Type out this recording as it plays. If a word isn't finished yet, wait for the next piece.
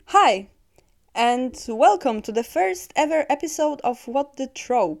Hi, and welcome to the first ever episode of What the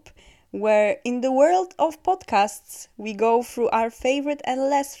Trope, where in the world of podcasts, we go through our favorite and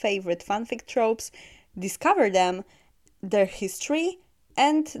less favorite fanfic tropes, discover them, their history,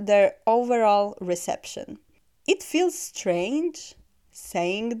 and their overall reception. It feels strange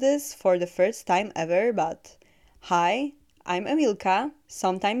saying this for the first time ever, but hi, I'm Emilka,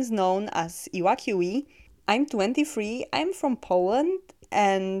 sometimes known as Iwakiui. I'm 23, I'm from Poland,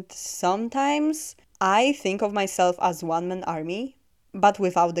 and sometimes I think of myself as one-man army, but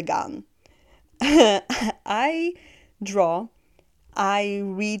without the gun. I draw, I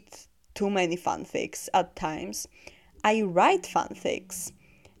read too many fanfics at times, I write fanfics,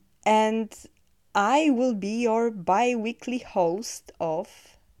 and I will be your bi-weekly host of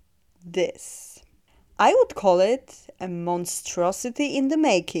this. I would call it a monstrosity in the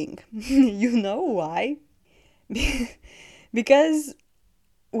making. You know why? Because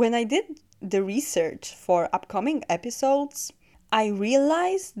when I did the research for upcoming episodes, I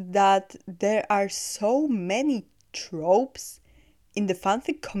realized that there are so many tropes in the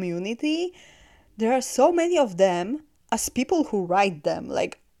fanfic community. There are so many of them as people who write them.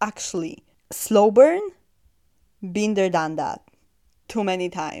 Like, actually, slow burn, been there, done that. Too many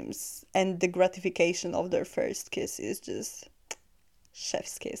times. And the gratification of their first kiss is just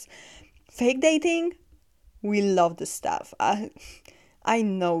chef's kiss. Fake dating, we love this stuff. I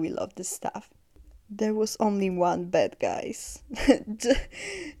know we love this stuff. There was only one bad, guys.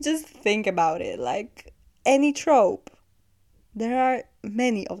 Just think about it. Like, any trope. There are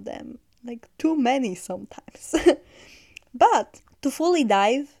many of them. Like, too many sometimes. But to fully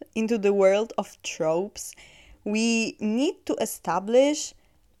dive into the world of tropes, we need to establish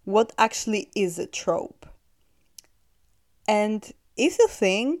what actually is a trope. And if you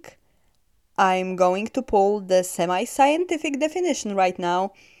think I'm going to pull the semi-scientific definition right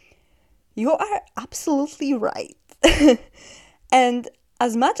now, you are absolutely right. And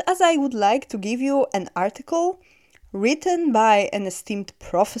as much as I would like to give you an article written by an esteemed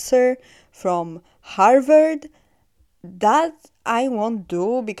professor from Harvard, that I won't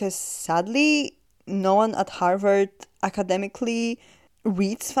do because sadly no one at Harvard academically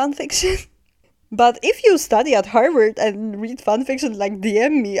reads fanfiction. But if you study at Harvard and read fanfiction, like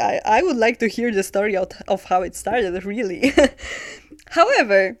DM me, I would like to hear the story of how it started, really.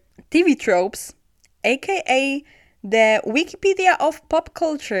 However, TV tropes, aka the Wikipedia of pop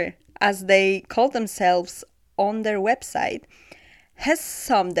culture, as they call themselves on their website, has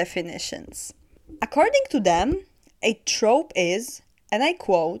some definitions. According to them, a trope is, and I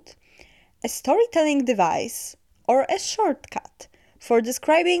quote, a storytelling device or a shortcut for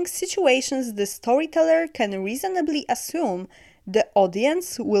describing situations the storyteller can reasonably assume the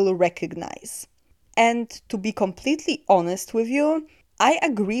audience will recognize. And to be completely honest with you, I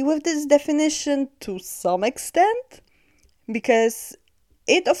agree with this definition to some extent, because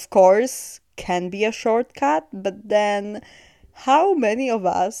it of course can be a shortcut, but then how many of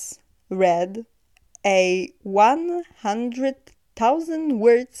us read a 100,000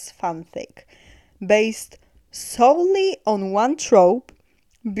 words fanfic based solely on one trope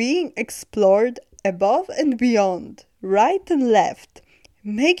being explored above and beyond, right and left,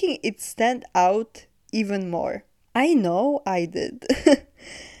 making it stand out even more? I know I did.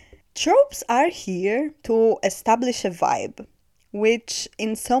 Tropes are here to establish a vibe, which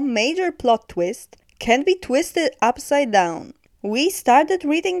in some major plot twist can be twisted upside down. We started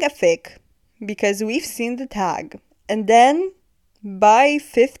reading a fic because we've seen the tag, and then by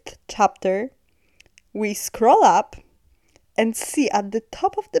 5th chapter, we scroll up and see at the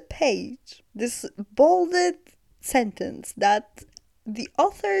top of the page this bolded sentence that the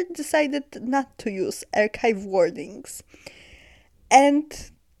author decided not to use archive wordings. And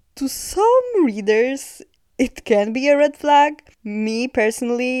to some readers, it can be a red flag. Me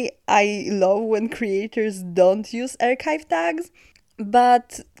personally, I love when creators don't use archive tags,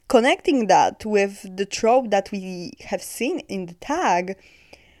 but connecting that with the trope that we have seen in the tag,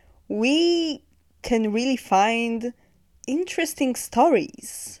 we can really find interesting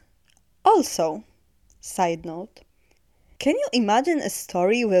stories. Also, side note, can you imagine a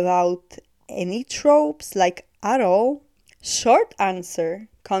story without any tropes, like at all? Short answer,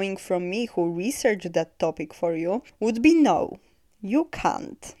 coming from me who researched that topic for you, would be no, you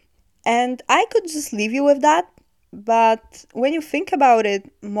can't. And I could just leave you with that, but when you think about it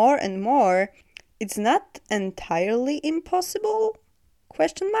more and more, it's not entirely impossible?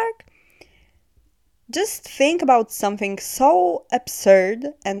 Question mark? Just think about something so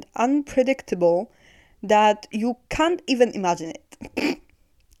absurd and unpredictable that you can't even imagine it.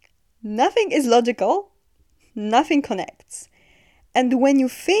 Nothing is logical, nothing connects. And when you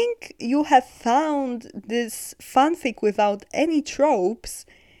think you have found this fanfic without any tropes,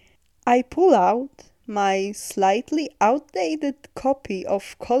 I pull out my slightly outdated copy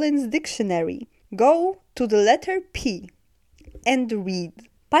of Collins' dictionary, go to the letter P, and read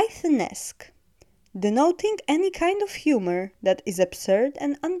Pythonesque, denoting any kind of humor that is absurd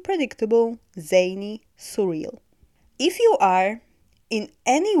and unpredictable, zany, surreal. If you are, in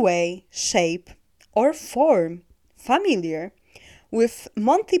any way, shape, or form familiar with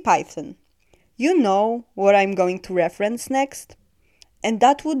Monty Python, you know what I'm going to reference next, and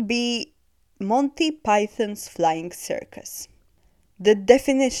that would be Monty Python's Flying Circus. The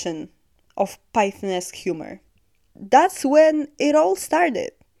definition of Pythonesque humor. That's when it all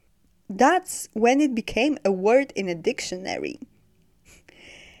started. That's when it became a word in a dictionary.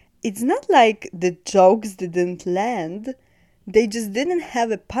 It's not like the jokes didn't land, they just didn't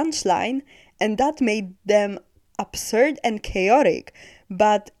have a punchline, and that made them absurd and chaotic,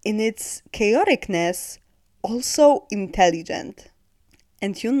 but in its chaoticness, also intelligent.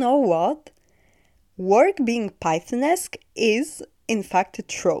 And you know what? Work being Pythonesque is, in fact, a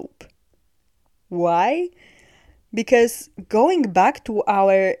trope. Why? Because going back to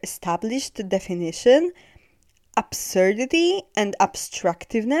our established definition, absurdity and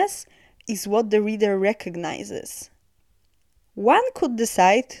abstractiveness is what the reader recognizes. One could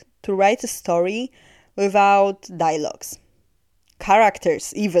decide to write a story without dialogues,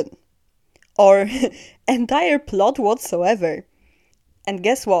 characters even, or entire plot whatsoever. And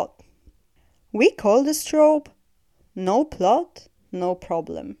guess what? We call this trope no plot, no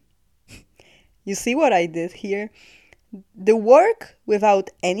problem. You see what I did here? The work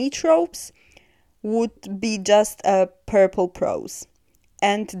without any tropes would be just a purple prose.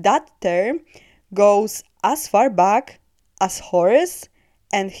 And that term goes as far back as Horace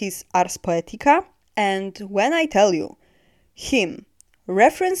and his Ars Poetica. And when I tell you, him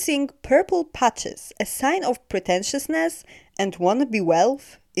referencing purple patches, a sign of pretentiousness and wannabe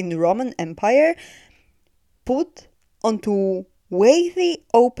wealth in the Roman Empire, put onto weighty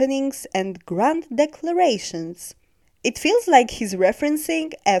openings and grand declarations. It feels like he's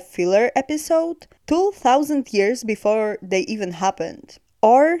referencing a filler episode 2000 years before they even happened.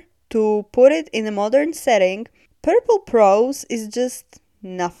 Or, to put it in a modern setting, purple prose is just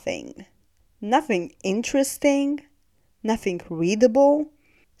nothing. Nothing interesting, nothing readable.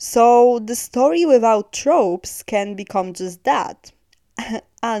 So the story without tropes can become just that.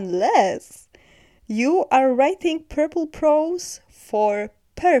 Unless you are writing purple prose for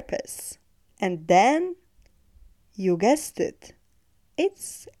purpose. And then, you guessed it,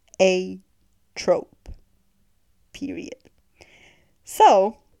 it's a trope. Period.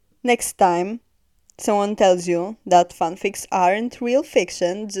 So, next time someone tells you that fanfics aren't real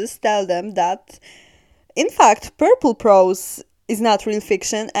fiction, just tell them that, in fact, purple prose is not real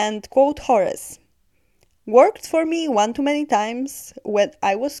fiction and quote Horace. Worked for me one too many times when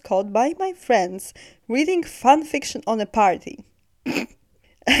I was caught by my friends reading fan fiction on a party.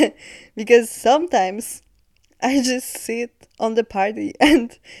 Because sometimes I just sit on the party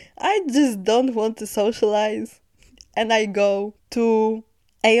and I just don't want to socialize. And I go to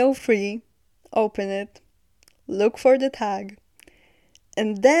AO3, open it, look for the tag,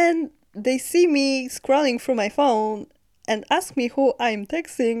 and then they see me scrolling through my phone and ask me who I'm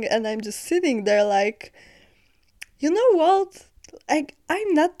texting, and I'm just sitting there like, you know what?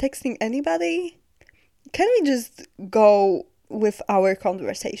 I'm not texting anybody. Can we just go with our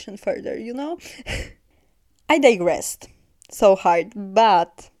conversation further, you know? I digressed so hard,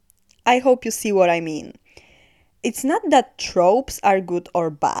 but I hope you see what I mean. It's not that tropes are good or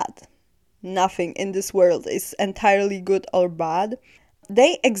bad. Nothing in this world is entirely good or bad.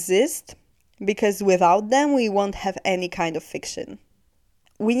 They exist because without them we won't have any kind of fiction.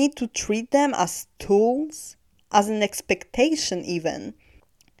 We need to treat them as tools, as an expectation even.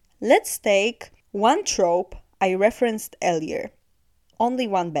 Let's take one trope I referenced earlier. Only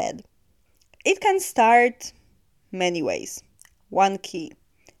one bed. It can start many ways. One key.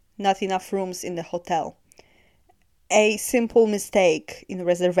 Not enough rooms in the hotel. A simple mistake in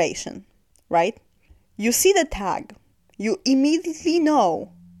reservation, right? You see the tag. You immediately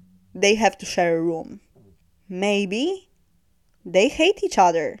know they have to share a room. Maybe they hate each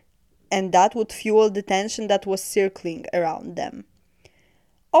other, and that would fuel the tension that was circling around them.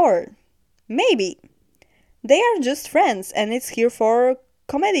 Or maybe they are just friends and it's here for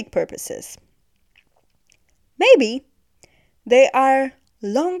comedic purposes. Maybe they are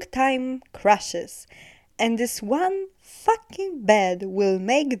long-time crushes and this one fucking bed will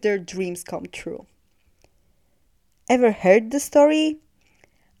make their dreams come true. Ever heard the story?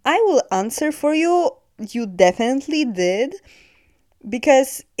 I will answer for you. You definitely did.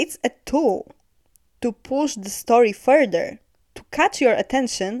 because it's a tool to push the story further, to catch your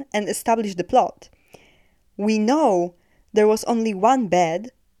attention and establish the plot. We know there was only one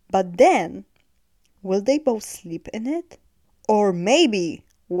bed, but then, will they both sleep in it? Or maybe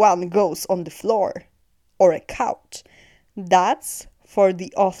one goes on the floor or a couch. That's for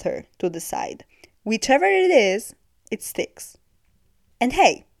the author to decide. Whichever it is, it sticks. And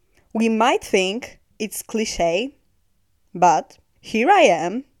hey, we might think it's cliche, but here I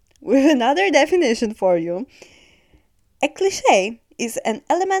am with another definition for you. A cliché is an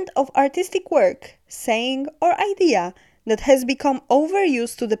element of artistic work, saying, or idea that has become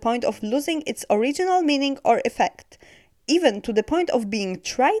overused to the point of losing its original meaning or effect, even to the point of being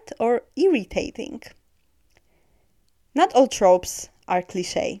trite or irritating. Not all tropes are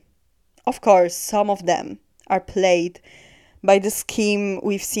cliché. Of course, some of them are played by the scheme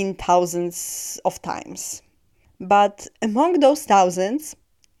we've seen thousands of times. But among those thousands,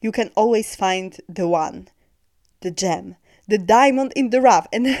 you can always find the one, the gem, the diamond in the rough.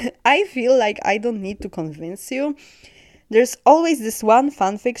 And I feel like I don't need to convince you. There's always this one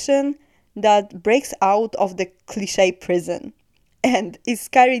fanfiction that breaks out of the cliche prison and is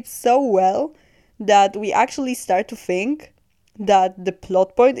carried so well that we actually start to think that the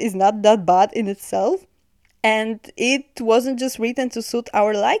plot point is not that bad in itself and it wasn't just written to suit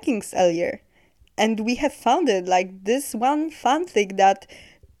our likings earlier. And we have found it, like this one fanfic that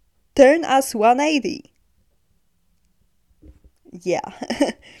turned us 180. Yeah.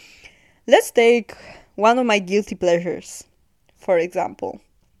 Let's take one of my guilty pleasures, for example.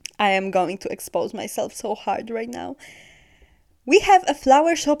 I am going to expose myself so hard right now. We have a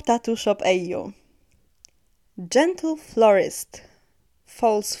flower shop tattoo shop AU. Gentle florist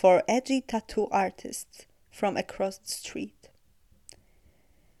falls for edgy tattoo artists from across the street.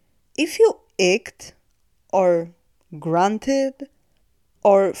 If you icked, or grunted,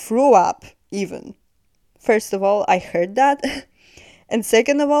 or threw up even, first of all, I heard that. And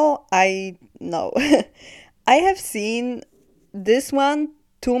second of all, I know. I have seen this one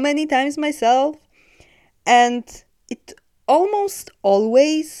too many times myself, and it almost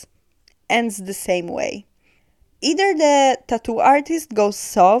always ends the same way. Either the tattoo artist goes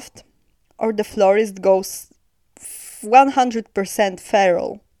soft, or the florist goes 100%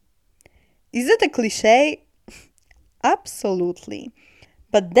 feral. Is it a cliche? Absolutely.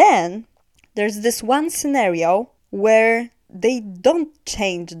 But then there's this one scenario where they don't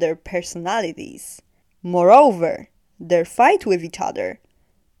change their personalities. Moreover, they fight with each other,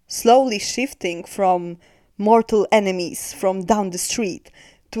 slowly shifting from mortal enemies from down the street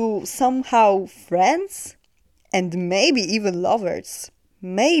to somehow friends and maybe even lovers.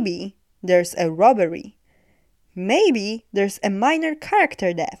 Maybe there's a robbery. Maybe there's a minor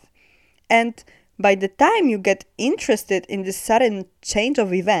character death. And by the time you get interested in this sudden change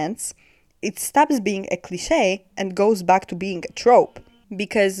of events, it stops being a cliche and goes back to being a trope.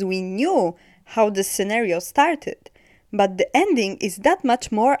 Because we knew how the scenario started, but the ending is that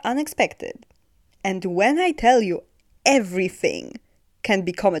much more unexpected. And when I tell you everything can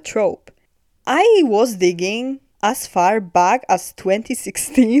become a trope, I was digging as far back as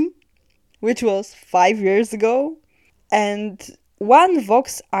 2016, which was 5 years ago, and one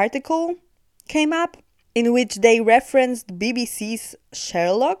Vox article came up in which they referenced BBC's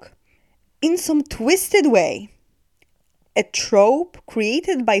Sherlock in some twisted way. A trope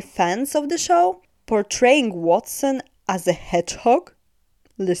created by fans of the show portraying Watson as a hedgehog.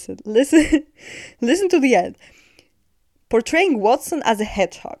 Listen to the end. Portraying Watson as a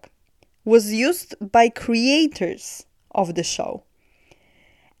hedgehog was used by creators of the show.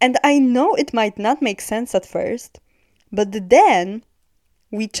 And I know it might not make sense at first, but then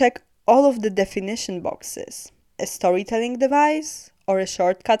we check all of the definition boxes. A storytelling device or a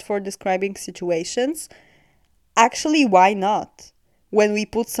shortcut for describing situations? Actually, why not? When we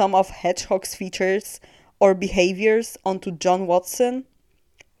put some of Hedgehog's features or behaviors onto John Watson,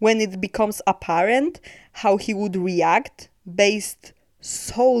 when it becomes apparent how he would react based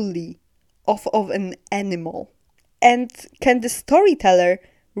solely off of an animal. And can the storyteller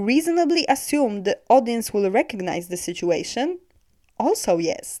reasonably assume the audience will recognize the situation? Also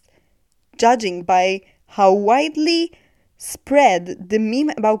yes, judging by how widely spread the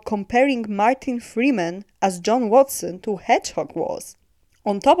meme about comparing Martin Freeman as John Watson to Hedgehog was.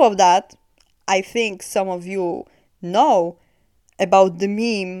 On top of that, I think some of you know about the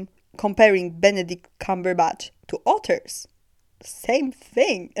meme comparing Benedict Cumberbatch to otters. Same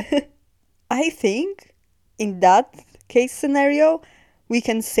thing. I think in that case scenario, we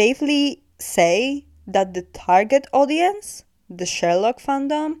can safely say that the target audience, the Sherlock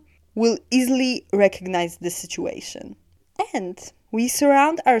fandom, will easily recognize the situation. And We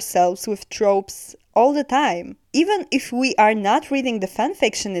surround ourselves with tropes all the time, even if we are not reading the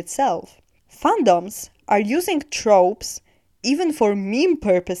fanfiction itself. Fandoms are using tropes even for meme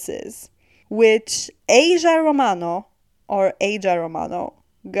purposes, which Asia Romano,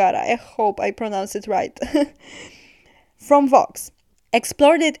 God, I hope I pronounce it right, from Vox,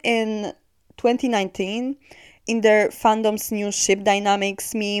 explored it in 2019 in their fandom's new ship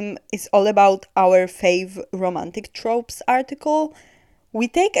dynamics meme. Is all about our fave romantic tropes article. We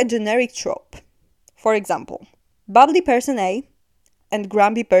take a generic trope, for example, bubbly person A and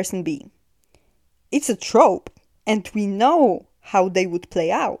grumpy person B. It's a trope, and we know how they would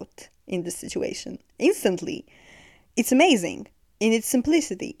play out in this situation instantly. It's amazing in its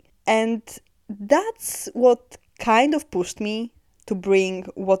simplicity, and that's what kind of pushed me to bring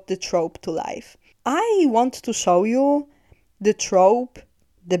What the Trope to life. I want to show you the trope,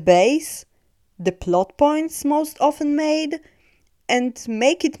 the base, the plot points most often made, and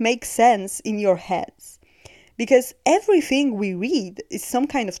make it make sense in your heads. Because everything we read is some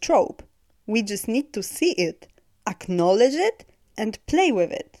kind of trope. We just need to see it, acknowledge it, and play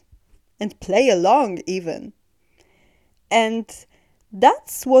with it. And play along, even. And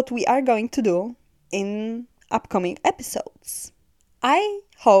that's what we are going to do in upcoming episodes. I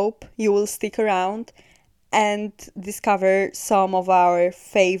hope you will stick around and discover some of our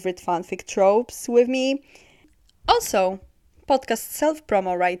favorite fanfic tropes with me. Also, podcast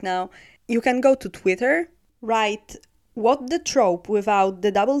self-promo right now. You can go to Twitter, write what the trope without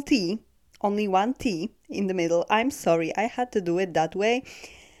the double T, only one T in the middle. I'm sorry, I had to do it that way.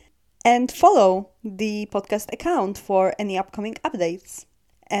 And follow the podcast account for any upcoming updates.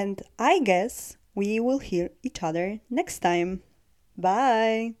 And I guess we will hear each other next time.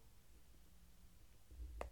 Bye!